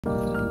Hello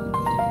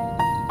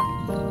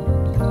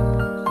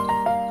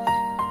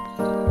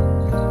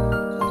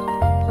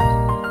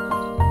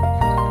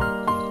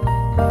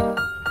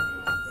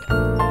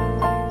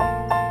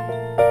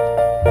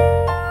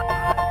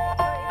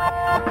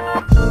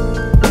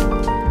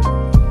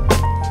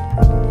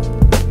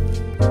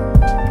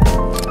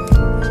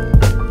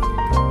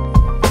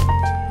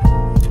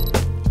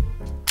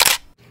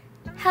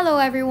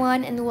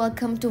everyone and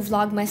welcome to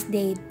Vlogmas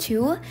Day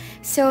 2.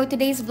 So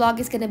today's vlog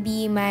is gonna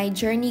be my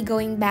journey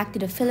going back to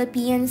the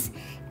Philippines.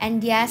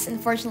 And yes,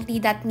 unfortunately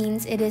that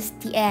means it is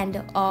the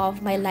end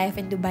of my life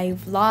in Dubai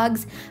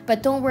vlogs.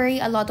 But don't worry,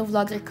 a lot of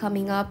vlogs are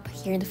coming up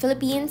here in the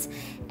Philippines.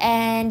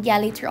 And yeah,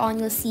 later on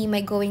you'll see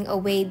my going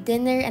away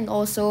dinner, and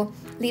also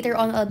later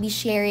on I'll be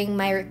sharing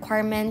my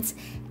requirements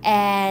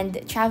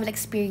and travel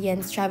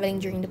experience traveling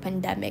during the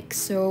pandemic.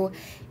 So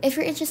if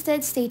you're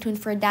interested, stay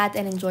tuned for that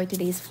and enjoy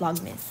today's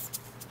Vlogmas.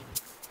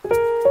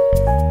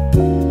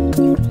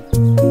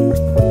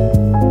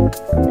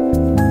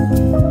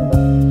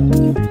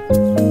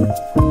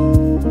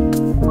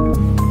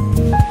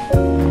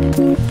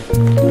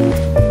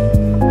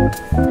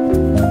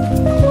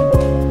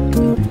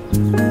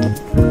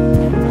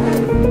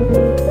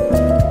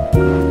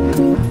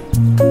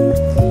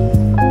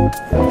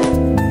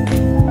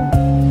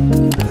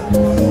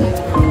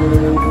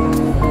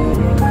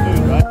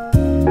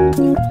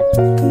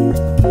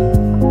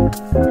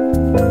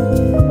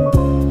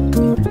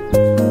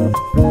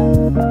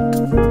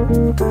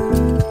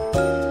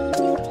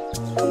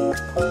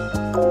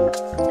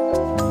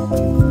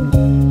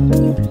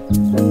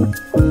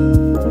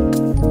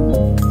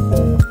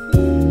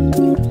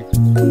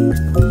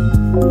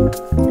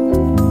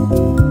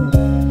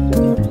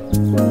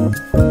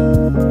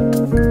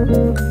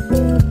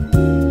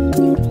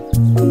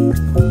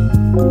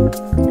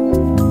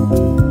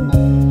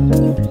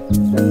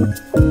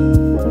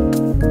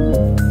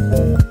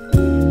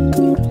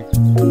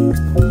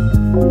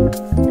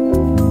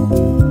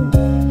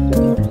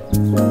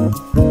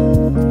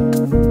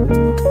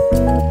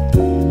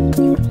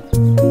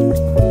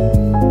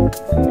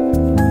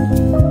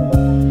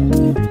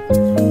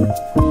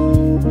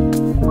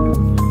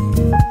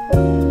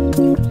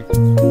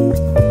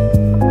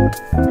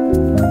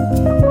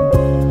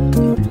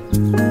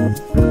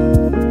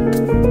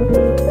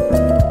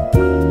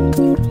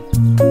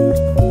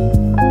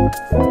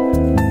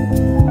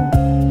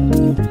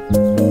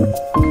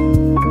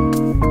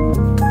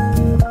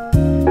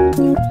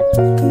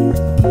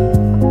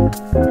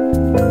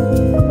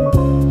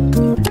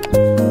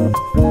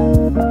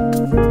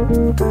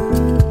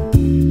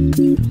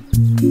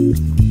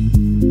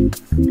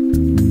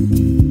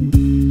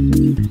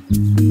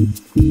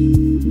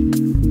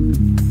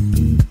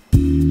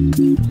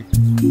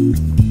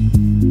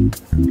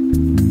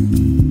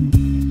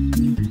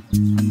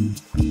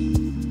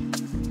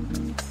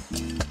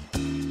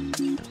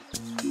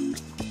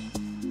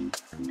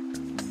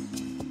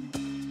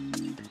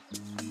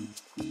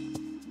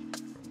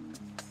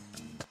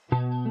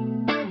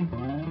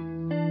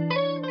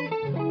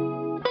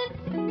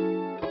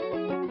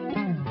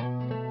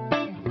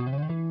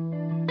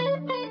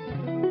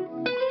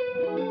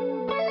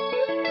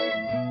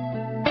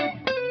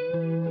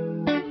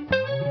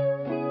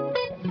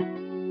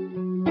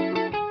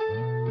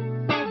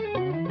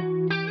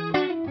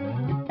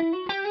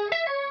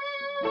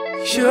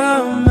 You're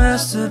a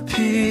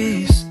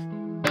masterpiece.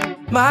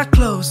 My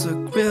clothes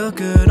look real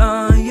good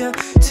on your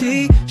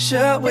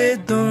t-shirt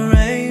with the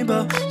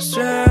rainbow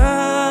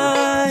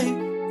stripe.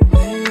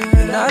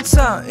 And our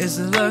time is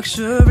a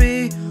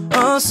luxury,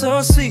 oh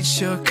so sweet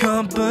your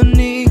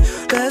company.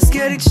 Let's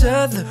get each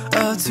other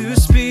up to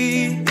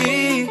speed.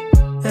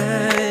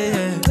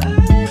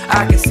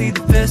 I can see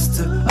the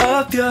vista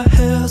of your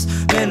heels,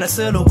 and a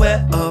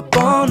silhouette up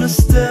on the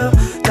still.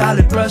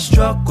 Dolly brush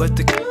stroke with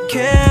the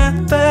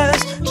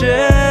canvas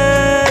gel.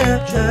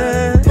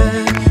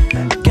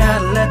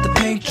 Gotta let the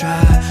paint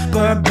dry.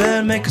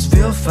 Bourbon make us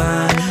feel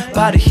fine.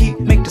 Body heat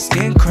make the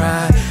skin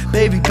cry.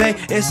 Baby, babe,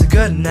 it's a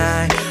good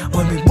night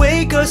when we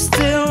wake up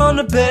still on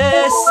the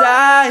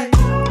bedside.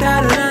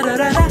 Da da da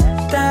da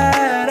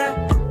da da.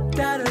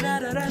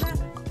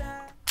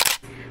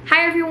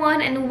 Hi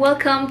everyone and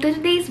welcome to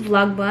today's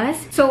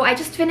Vlogmas. So I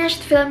just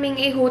finished filming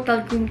a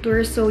hotel room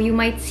tour, so you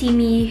might see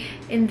me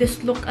in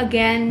this look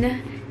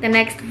again the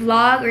next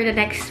vlog or the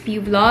next few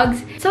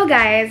vlogs. So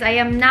guys, I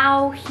am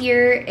now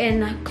here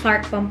in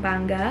CLARK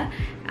Pampanga.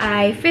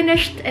 I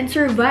finished and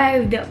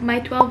survived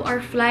my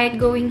 12-hour flight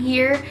going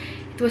here.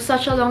 It was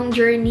such a long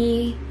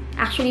journey.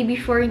 Actually,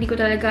 before, hindi ko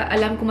talaga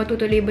alam kung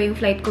matutuloy ba yung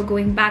flight ko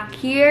going back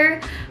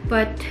here.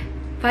 But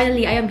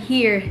finally, I am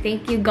here.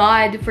 Thank you,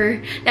 God,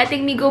 for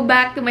letting me go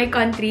back to my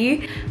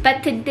country.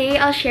 But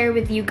today, I'll share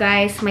with you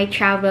guys my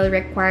travel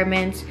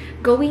requirements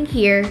going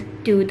here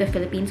to the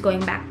Philippines,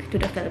 going back to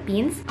the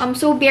Philippines.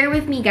 So bear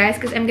with me, guys,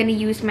 because I'm gonna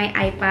use my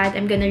iPad.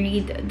 I'm gonna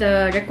read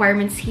the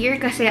requirements here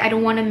kasi I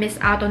don't want to miss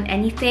out on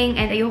anything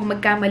and ayoko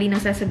magkamali ng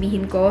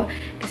sasabihin ko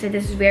kasi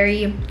this is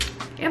very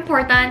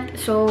important.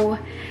 So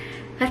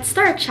let's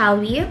start,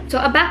 shall we? So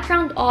a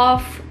background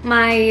of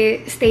my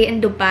stay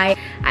in Dubai.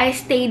 I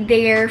stayed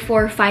there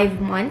for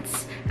 5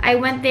 months. I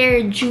went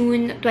there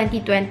June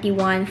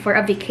 2021 for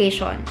a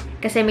vacation.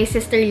 Kasi my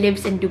sister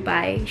lives in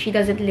Dubai. She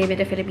doesn't live in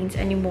the Philippines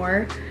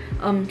anymore.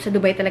 Sa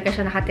Dubai talaga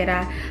siya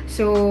nakatira.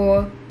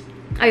 So,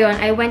 ayun,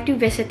 I went to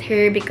visit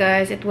her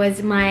because it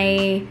was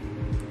my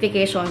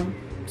vacation.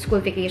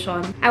 School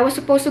vacation. I was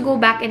supposed to go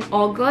back in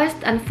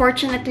August.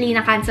 Unfortunately,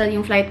 na-cancel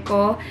yung flight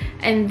ko.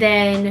 And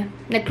then,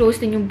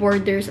 nag-close din yung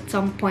borders at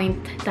some point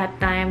that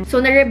time.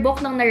 So, na-rebook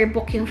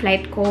yung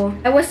flight ko.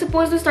 I was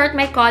supposed to start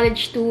my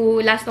college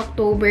to last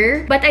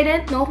October. But I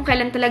didn't know kung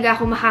kailan talaga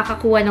ako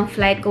makakakuha ng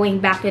flight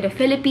going back to the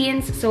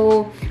Philippines.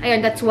 So,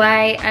 ayun, that's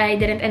why I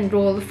didn't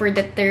enroll for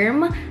the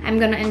term. I'm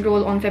gonna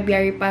enroll on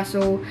February pa.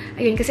 So,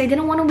 ayun, kasi I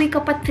didn't want to wake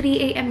up at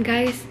 3 a.m.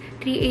 guys.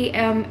 3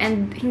 a.m.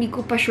 and hindi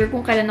ko pa sure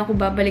kung kailan ako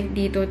babalik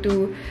dito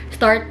to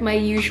start my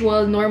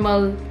usual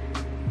normal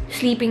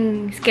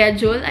sleeping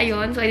schedule.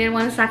 Ayun, so I didn't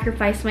want to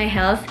sacrifice my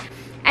health.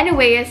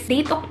 Anyways,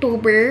 late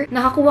October,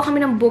 nakakuha kami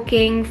ng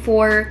booking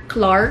for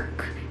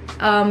CLARK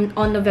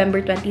on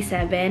November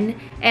 27.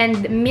 And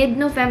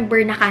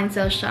mid-November,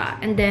 na-cancel siya.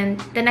 And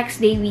then, the next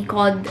day, we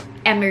called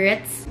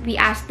Emirates. We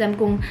asked them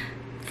kung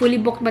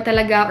fully booked ba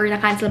talaga or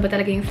na-cancel ba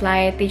talaga yung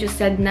flight. They just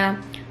said na,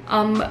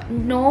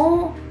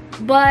 no,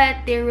 but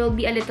there will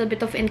be a little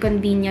bit of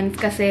inconvenience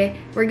kasi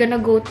we're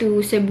gonna go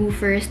to Cebu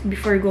first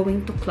before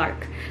going to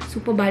CLARK. So,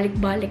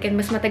 pabalik-balik and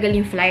mas matagal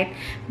yung flight.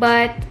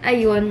 But,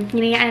 ayun,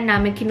 hinayaan na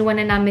namin, kinuha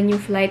na namin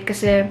yung flight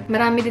kasi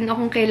marami din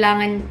akong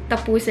kailangan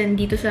tapusin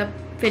dito sa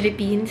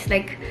Philippines.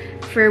 Like,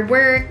 for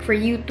work, for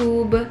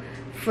YouTube,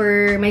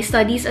 for my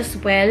studies as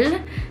well.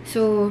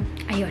 So,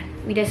 ayun,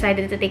 we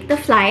decided to take the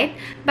flight.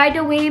 By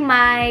the way,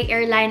 my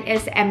airline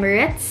is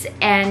Emirates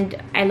and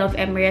I love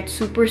Emirates.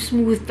 Super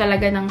smooth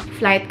talaga ng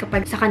flight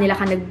kapag sa kanila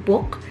ka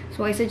nag-book.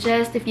 So, I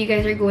suggest if you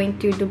guys are going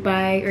to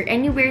Dubai or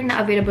anywhere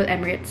na available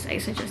Emirates,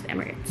 I suggest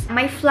Emirates.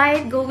 My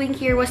flight going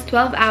here was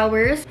 12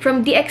 hours.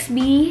 From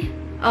DXB,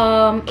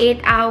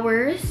 8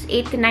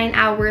 to 9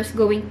 hours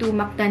going to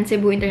Mactan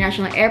Cebu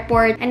International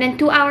Airport, and then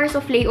 2 hours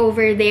of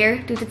layover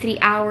there, 2 to 3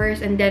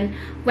 hours, and then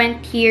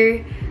went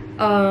here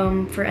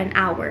for an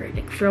hour,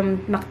 like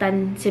from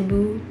Mactan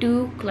Cebu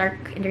to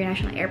CLARK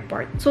International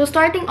Airport. So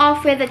starting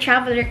off with the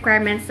travel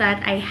requirements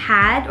that I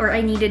had or I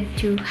needed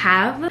to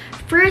have.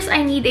 First,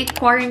 I need a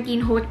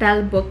quarantine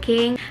hotel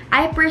booking.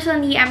 I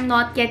personally am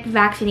not yet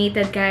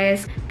vaccinated,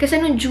 guys.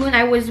 Kasi noong June,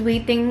 I was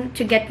waiting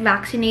to get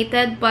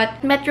vaccinated,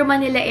 but Metro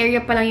Manila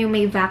area pa lang yung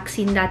may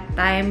vaccine that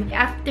time.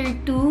 After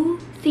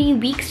 2-3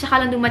 weeks,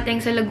 saka lang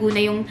dumating sa Laguna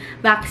yung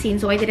vaccine,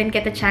 so I didn't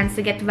get a chance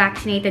to get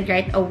vaccinated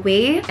right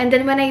away. And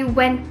then when I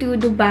went to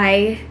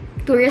Dubai,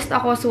 tourist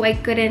ako, so I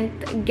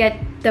couldn't get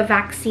the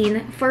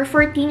vaccine. For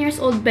 14 years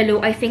old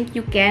below, I think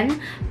you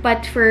can,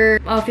 but for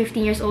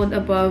 15 years old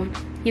above,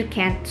 you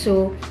can't.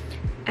 So,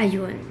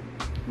 ayun.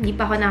 Hindi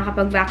pa ako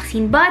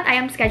nakakapag-vaccine, but I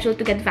am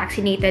scheduled to get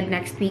vaccinated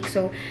next week.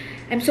 So,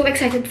 I'm so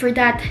excited for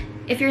that.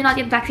 If you're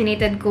not yet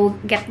vaccinated, go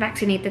get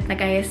vaccinated na,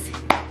 guys.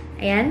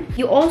 Ayan.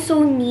 You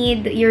also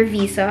need your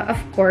visa, of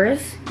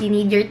course. You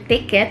need your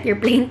ticket, your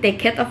plane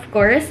ticket, of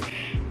course.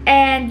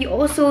 And you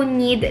also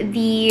need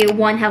the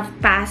One Health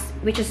Pass,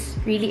 which is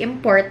really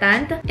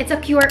important. It's a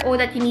QRO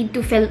that you need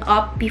to fill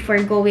up before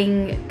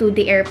going to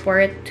the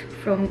airport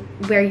from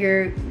where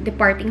you're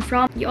departing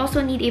from. You also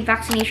need a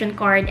vaccination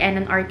card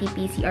and an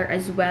RT-PCR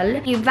as well.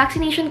 Your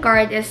vaccination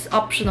card is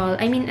optional.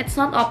 I mean, it's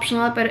not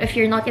optional, but if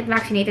you're not yet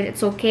vaccinated,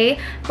 it's okay.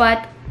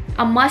 But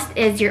a must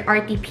is your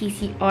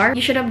RT-PCR.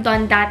 You should have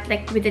done that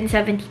like within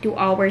 72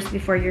 hours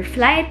before your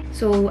flight.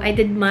 So I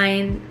did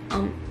mine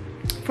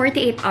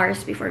 48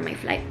 hours before my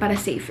flight para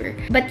safer.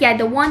 But yeah,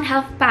 the One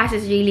Health Pass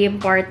is really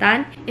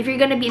important. If you're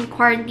gonna be in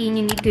quarantine,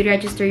 you need to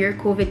register your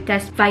COVID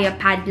test via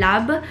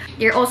PADLAB.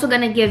 They're also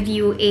gonna give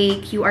you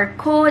a QR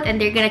code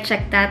and they're gonna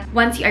check that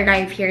once you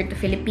arrive here in the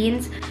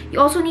Philippines. You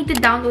also need to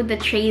download the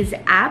Trace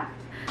app.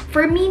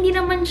 For me, hindi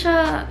naman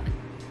siya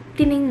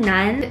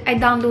tiningnan. I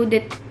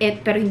downloaded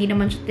it pero hindi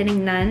naman siya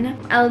tiningnan.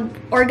 I'll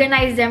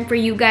organize them for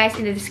you guys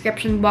in the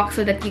description box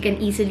so that you can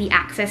easily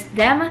access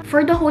them.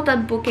 For the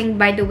hotel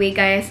booking, by the way,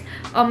 guys,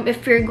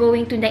 if you're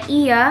going to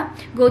NAIA,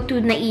 go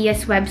to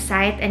NAIA's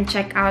website and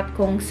check out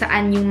kung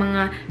saan yung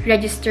mga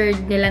registered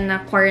nila na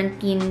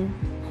quarantine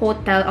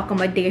hotel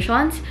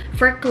accommodations.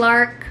 For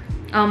CLARK,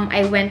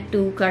 I went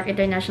to CLARK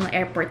International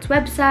Airport's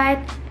website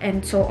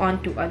and so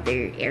on to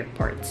other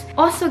airports.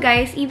 Also,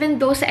 guys,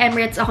 even though sa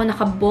Emirates ako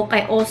nakabook,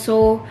 I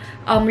also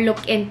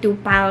look into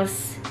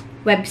PAL's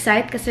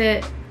website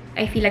kasi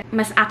I feel like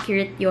mas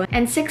accurate yun.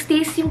 And 6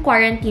 days yung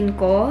quarantine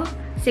ko.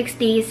 6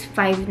 days,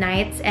 5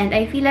 nights. And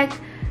I feel like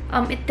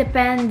it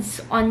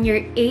depends on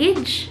your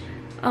age.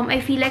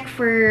 I feel like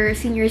for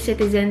senior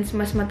citizens,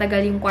 mas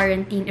matagal yung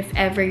quarantine if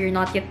ever you're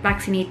not yet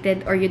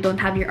vaccinated or you don't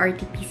have your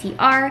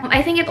RT-PCR. I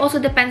think it also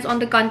depends on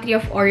the country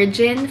of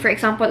origin. For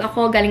example,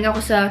 ako, galing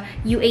ako sa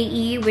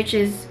UAE, which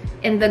is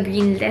in the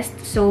green list.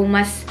 So,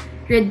 mas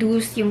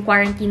reduce yung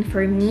quarantine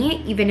for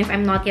me, even if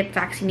I'm not yet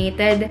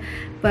vaccinated.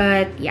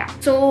 But yeah.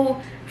 So,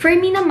 for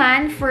me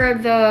naman, for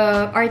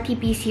the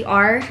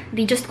RT-PCR,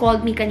 they just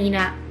called me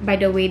kanina. By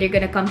the way, they're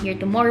gonna come here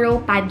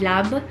tomorrow,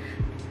 PADLAB.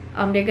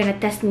 They're gonna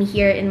test me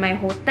here in my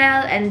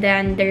hotel, and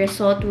then the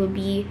result will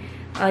be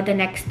the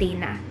next day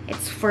na.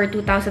 It's for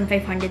 2,500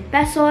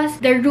 pesos.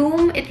 The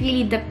room, it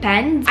really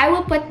depends. I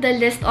will put the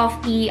list of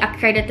the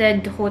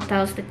accredited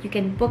hotels that you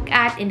can book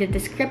at in the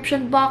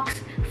description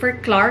box for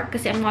Clark,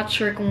 kasi I'm not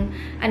sure kung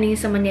ano yung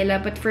sa Manila,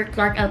 but for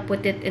Clark, I'll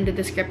put it in the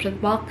description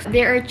box.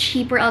 There are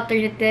cheaper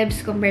alternatives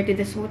compared to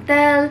this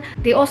hotel.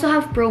 They also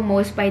have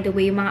promos, by the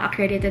way, mga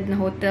accredited na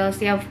hotels.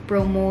 They have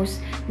promos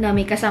na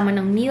may kasama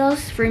ng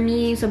meals. For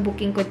me, sa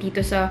booking ko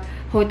dito sa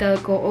hotel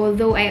ko,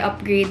 although I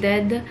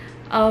upgraded,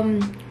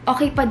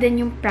 okay pa din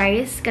yung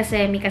price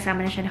kasi may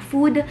kasama na siya na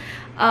food.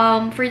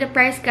 For the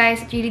price, guys,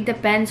 it really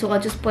depends. So,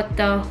 I'll just put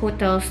the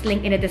hotel's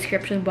link in the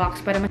description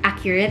box para mas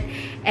accurate.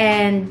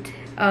 And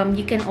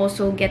you can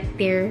also get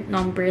their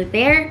number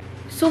there.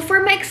 So, for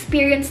my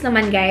experience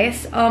naman,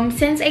 guys,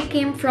 since I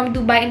came from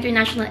Dubai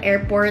International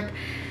Airport,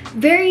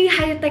 very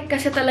high-tech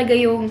kasi talaga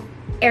yung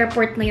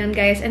airport na yun,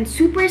 guys. And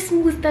super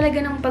smooth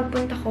talaga ng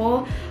pagpunta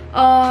ko.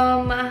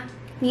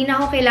 Hindi na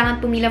ako kailangan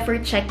pumila for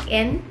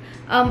check-in.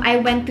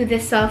 I went to the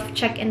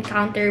self-check-in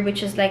counter,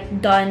 which is like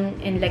done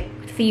in like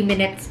 3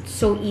 minutes.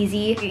 So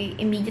easy. I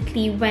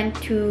immediately went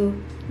to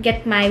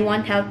get my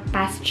One Health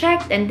Pass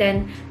checked, and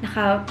then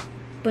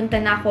nakapunta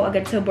na ako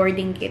agad sa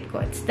boarding gate ko.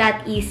 It's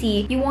that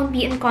easy. You won't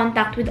be in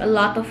contact with a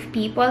lot of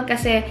people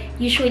kasi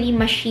usually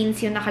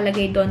machines yung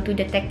nakalagay doon to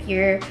detect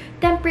your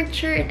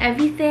temperature and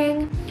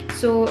everything.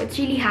 So, it's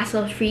really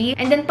hassle-free.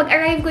 And then, pag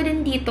arrive ko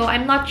din dito,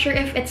 I'm not sure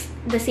if it's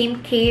the same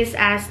case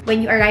as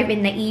when you arrive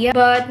in NAIA.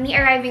 But me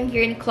arriving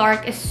here in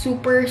Clark is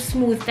super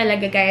smooth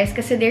talaga, guys.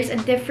 Kasi there's a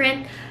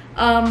different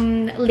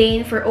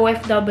lane for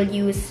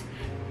OFWs,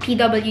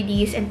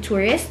 PWDs, and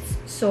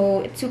tourists. So,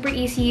 it's super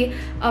easy.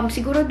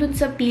 Siguro dun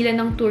sa pila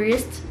ng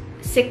tourists,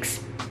 6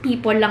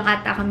 people lang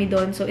ata kami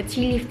dun. So, it's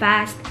really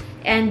fast.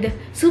 And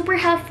super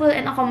helpful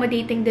and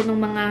accommodating din ng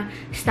mga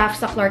staff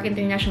sa Clark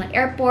International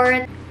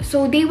Airport.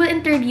 So, they will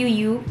interview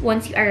you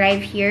once you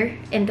arrive here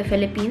in the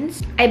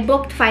Philippines. I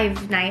booked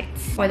 5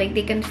 nights. So, like,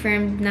 they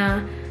confirmed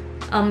na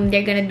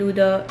they're gonna do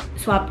the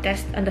swab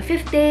test on the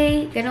 5th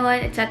day,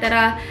 ganon,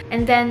 etc.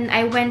 And then,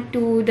 I went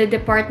to the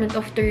Department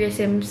of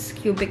Tourism's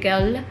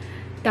cubicle.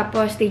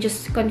 Tapos, they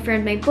just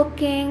confirmed my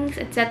bookings,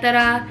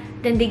 etc.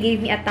 Then, they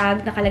gave me a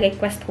tag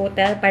nakalagay Quest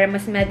Hotel para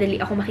mas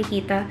madali ako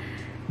makikita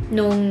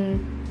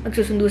nung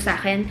magsusundo sa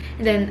akin.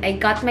 And then, I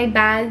got my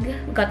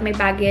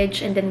baggage,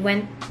 and then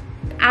went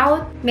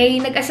out. May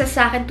nag-assess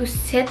sa akin to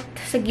sit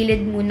sa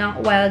gilid muna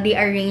while they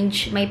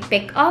arrange my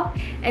pick-up.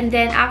 And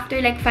then,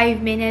 after like 5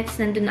 minutes,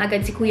 nandun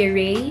agad si Kuya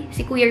Ray.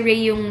 Si Kuya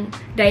Ray yung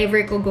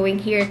driver ko going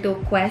here to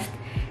Quest.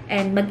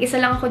 And mag-isa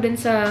lang ako dun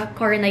sa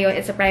car na yun.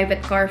 It's a private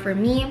car for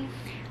me.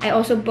 I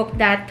also booked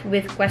that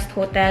with Quest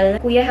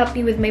Hotel. Kuya helped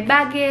me with my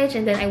baggage,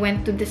 and then I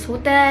went to this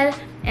hotel.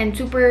 And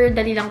super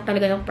dali lang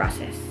talaga ng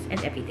process and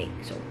everything.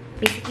 So,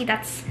 basically,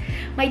 that's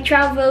my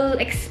travel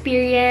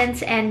experience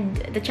and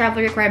the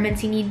travel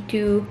requirements you need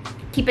to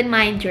keep in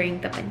mind during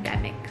the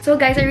pandemic. So,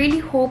 guys, I really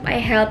hope I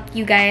helped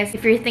you guys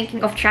if you're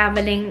thinking of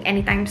traveling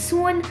anytime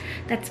soon.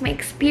 That's my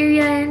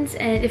experience.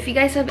 And if you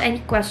guys have any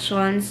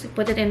questions,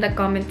 put it in the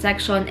comment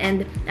section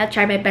and I'll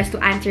try my best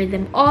to answer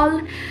them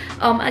all.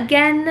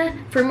 Again,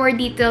 for more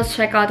details,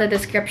 check out the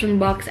description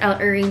box. I'll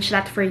arrange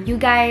that for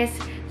you guys.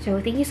 So,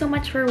 thank you so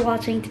much for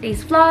watching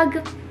today's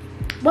vlog.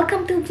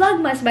 Welcome to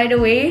VLOGMAS, by the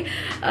way.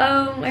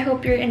 I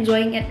hope you're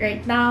enjoying it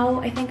right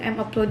now. I think I'm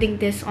uploading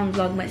this on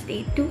VLOGMAS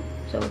Day 2.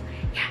 So,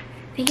 yeah.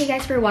 Thank you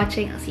guys for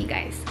watching. I'll see you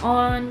guys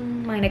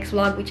on my next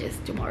vlog, which is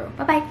tomorrow.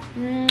 Bye-bye.